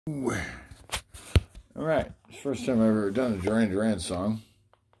Alright, first time I've ever done a Duran Duran song.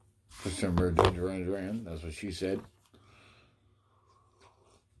 First time I've ever done Duran Duran, that's what she said.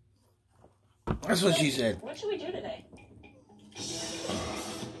 That's what she said. What should we do today?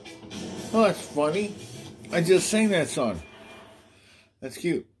 Oh, that's funny. I just sang that song. That's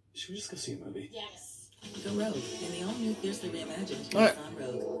cute. Should we just go see a movie? Yes. The Road, in the all-new Fiercely Reimagined All right. on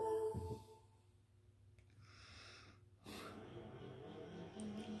Road.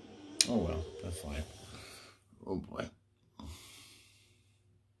 Oh well, that's fine. Oh boy.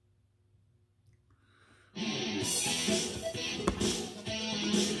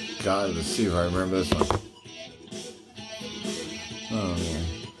 God, let's see if I remember this one. Oh man.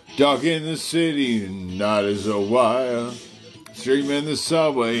 Dark in the city, night is a wire. Stream in the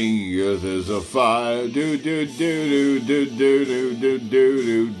subway, earth is a fire. Do do do do do do do do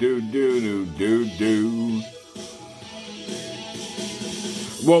do do do do do.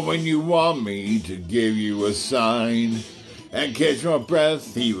 Well, when you want me to give you a sign and catch my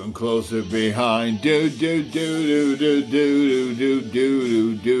breath even closer behind. Do do do do do do do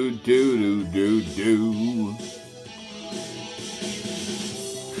do do do do do.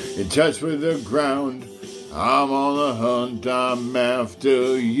 In touch with the ground, I'm on the hunt, I'm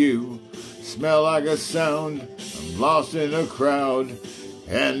after you. Smell like a sound, I'm lost in a crowd,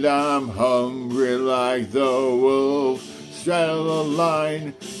 and I'm hungry like the wolf. Straddle the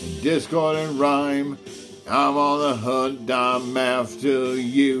line, in discord and rhyme. I'm on the hunt, I'm after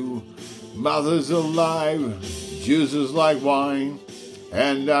you. Mouth is alive, juice is like wine,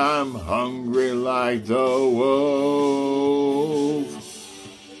 and I'm hungry like the wolf.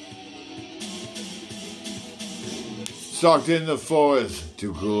 Stalked in the forest,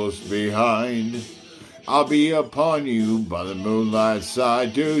 too close behind. I'll be upon you by the moonlight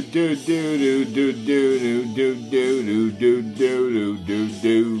side. Do do do do do do do do do do do do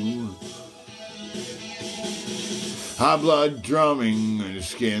do. High blood drumming and your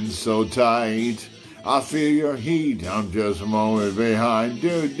skin so tight. I feel your heat, I'm just a moment behind.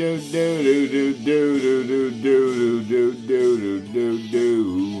 Do do do do do do do do do do do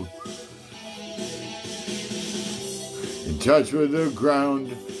do. In touch with the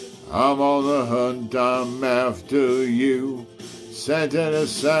ground, I'm on the hunt, I'm after you. Scent and a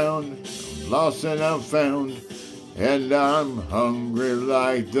sound, I'm lost and I'm found, and I'm hungry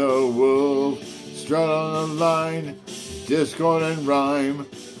like the wolf. Strut on the line, discord and rhyme.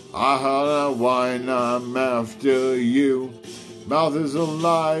 I holler wine, I'm after you. Mouth is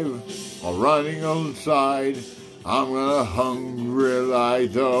alive, I'm running inside. I'm gonna hungry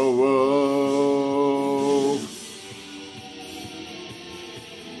like the wolf.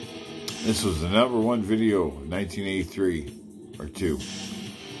 This was the #1 video of 1983 or 2.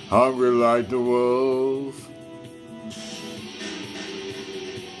 Hungry like the wolf.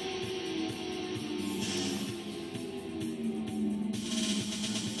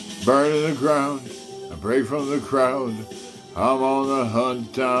 Burn in the ground, I break from the crowd. I'm on the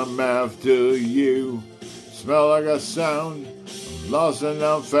hunt, I'm after you. Smell like a sound, I'm lost and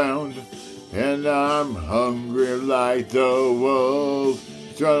I'm found, and I'm hungry like the wolf.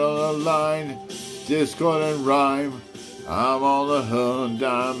 Strut on the line, discord and rhyme. I'm on the hunt,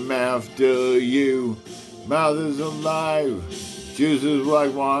 I'm after you. Mouth is alive, juice is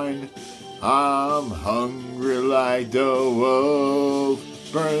like wine. I'm hungry like the wolf.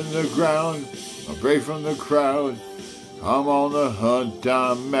 Burn the ground, I break from the crowd. I'm on the hunt,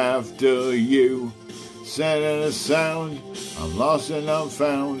 I'm after you. Scent and a sound, I'm lost and I'm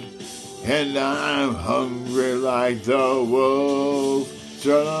found, and I'm hungry like the wolf.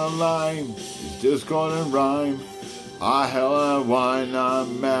 Strut on the line, it's discord and rhyme. I hell and wine,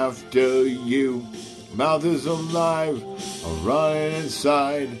 I'm after you. Mouth is alive, I'm running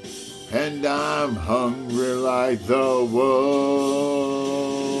inside, and I'm hungry like the wolf.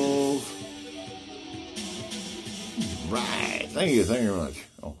 Right, thank you very much.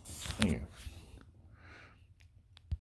 Oh, thank you.